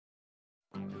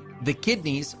The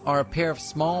kidneys are a pair of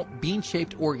small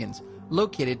bean-shaped organs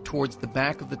located towards the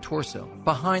back of the torso,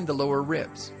 behind the lower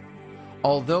ribs.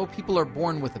 Although people are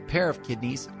born with a pair of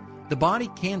kidneys, the body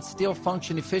can still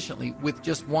function efficiently with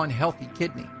just one healthy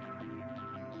kidney.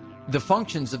 The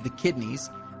functions of the kidneys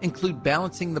include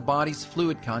balancing the body's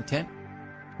fluid content,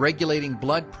 regulating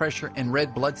blood pressure and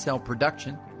red blood cell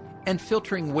production, and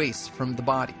filtering waste from the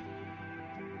body.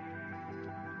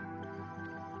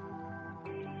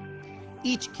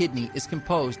 Each kidney is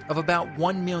composed of about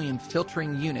 1 million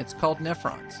filtering units called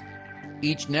nephrons.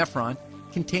 Each nephron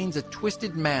contains a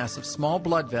twisted mass of small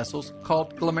blood vessels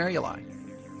called glomeruli.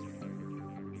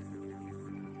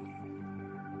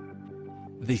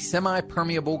 The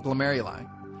semi-permeable glomeruli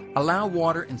allow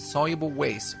water and soluble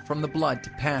waste from the blood to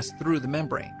pass through the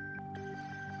membrane.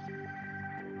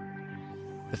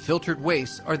 The filtered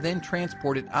wastes are then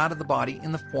transported out of the body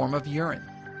in the form of urine.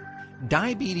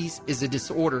 Diabetes is a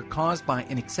disorder caused by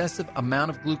an excessive amount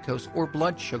of glucose or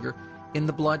blood sugar in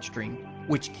the bloodstream,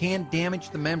 which can damage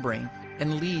the membrane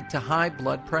and lead to high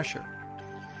blood pressure.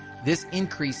 This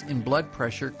increase in blood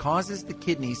pressure causes the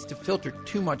kidneys to filter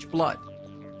too much blood,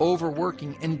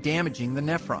 overworking and damaging the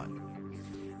nephron.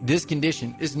 This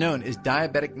condition is known as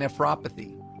diabetic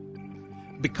nephropathy.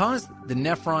 Because the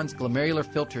nephron's glomerular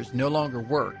filters no longer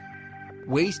work,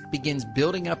 waste begins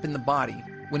building up in the body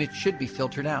when it should be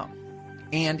filtered out,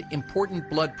 and important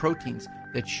blood proteins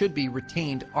that should be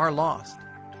retained are lost.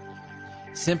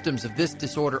 Symptoms of this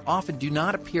disorder often do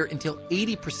not appear until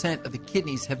 80% of the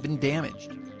kidneys have been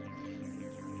damaged.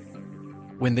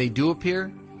 When they do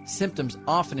appear, symptoms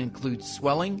often include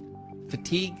swelling,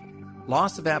 fatigue,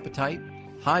 loss of appetite,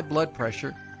 high blood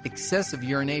pressure, excessive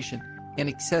urination, and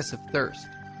excessive thirst.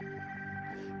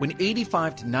 When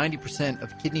 85 to 90%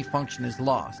 of kidney function is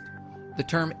lost, the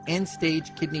term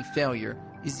end-stage kidney failure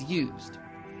is used,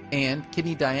 and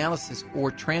kidney dialysis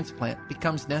or transplant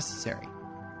becomes necessary.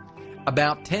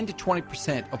 About 10 to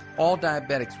 20% of all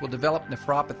diabetics will develop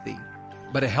nephropathy,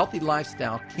 but a healthy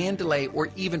lifestyle can delay or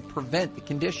even prevent the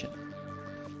condition.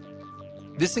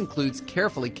 This includes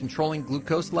carefully controlling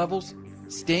glucose levels,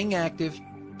 staying active,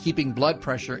 keeping blood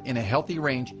pressure in a healthy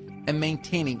range, and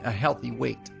maintaining a healthy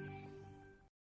weight.